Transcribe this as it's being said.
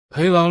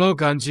陪姥姥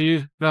赶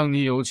集，让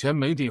你有钱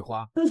没地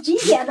花。都几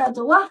点了？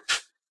走啊！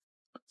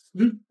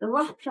走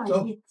啊，上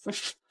集。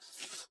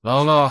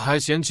姥姥还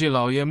嫌弃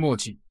老爷磨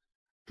叽，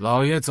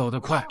老爷走得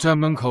快，站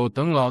门口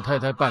等老太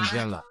太半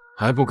天了，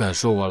还不敢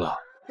说我老。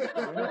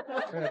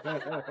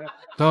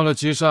到了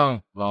集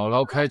上，姥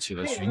姥开启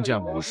了询价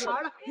模式，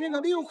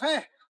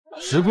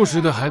时不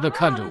时的还得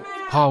看着我，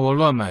怕我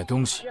乱买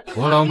东西。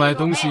我老买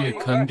东西，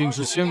肯定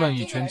是先问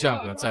一圈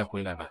价格再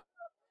回来买。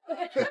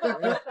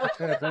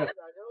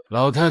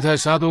老太太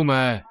啥都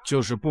买，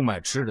就是不买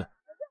吃的。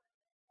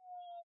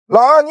老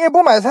二，你也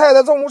不买菜，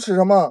那中午吃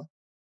什么？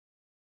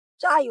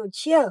炸有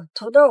茄子、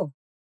土豆，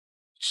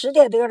吃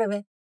点得了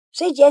呗。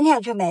谁天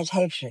天去买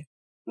菜吃？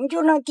你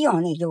就能盯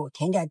那肉，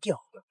天天盯。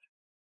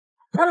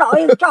那老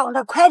爷照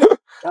他快点。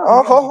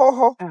啊，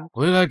好。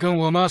回来跟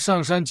我妈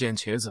上山捡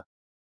茄子。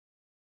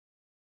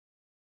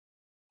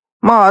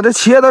妈，这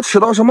茄子吃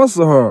到什么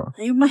时候？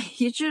哎呀妈，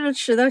一直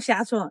吃到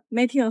下村，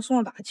每天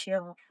送大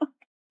茄子。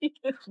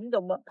你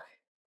怎么？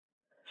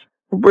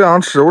我不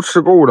想吃，我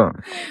吃够了。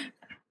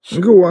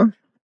你给我。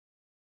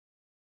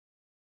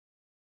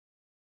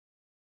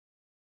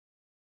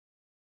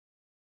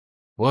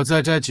我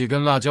再摘几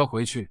根辣椒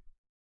回去。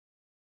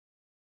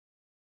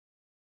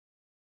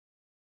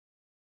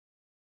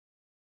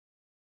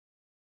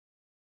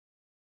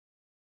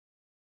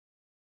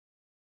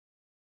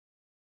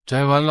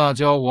摘完辣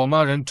椒，我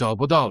妈人找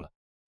不到了。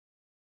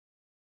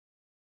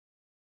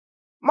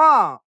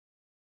妈，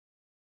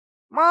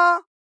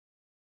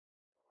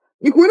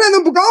你回来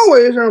能不告我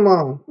一声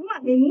吗？妈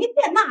的，你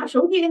别拿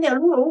手机跟那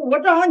录，我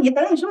找你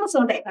等你什么时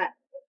候来看？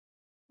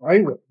哎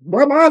呦，我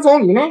干嘛找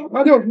你呢？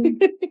那就是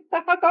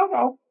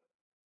搞。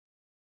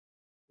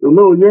有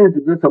没有认识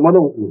是什么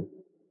东西？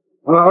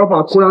俺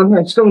把头两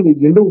天剩的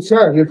银豆馅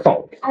给烧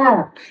了。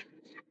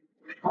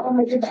好了，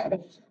没事摆的。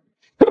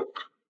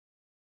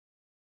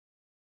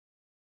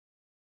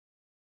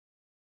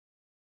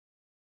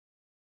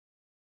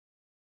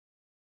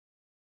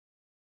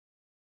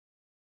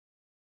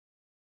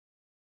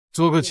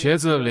做个茄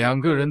子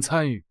，2个人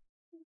参与。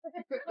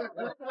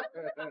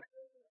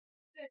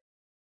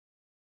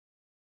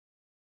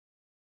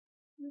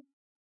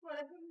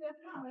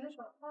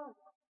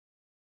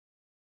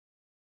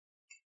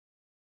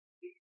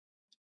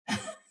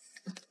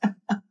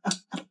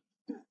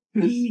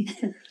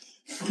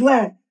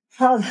我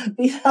嫂子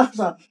比嫂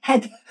子还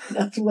得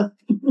喝多，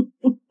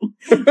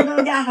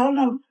农家好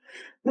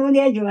弄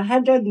点酒还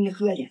找你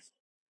喝去，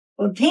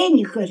我陪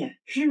你喝去，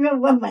是不是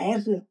我不爱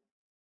喝？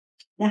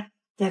来，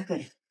再喝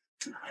点，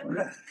我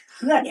说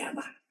喝点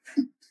吧，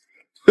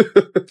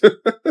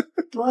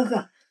多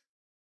喝。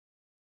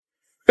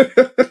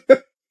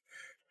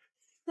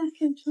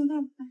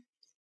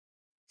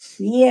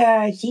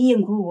你辛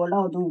辛苦苦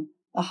劳动，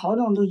好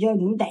东西都叫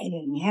你带着，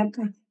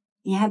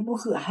你还不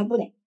喝还不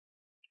带。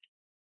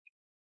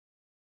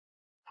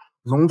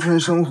农村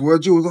生活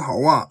就是好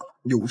啊，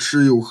有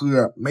吃有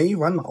喝，没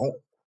烦恼。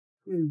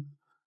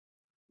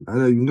来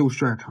点芸豆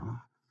馅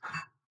茶。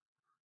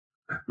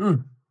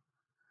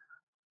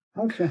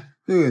好吃，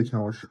这个也挺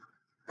好吃。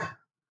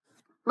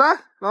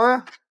来，老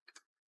爷。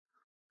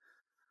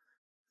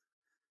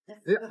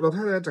哎，老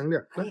太太整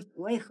点。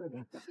我也喝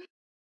点。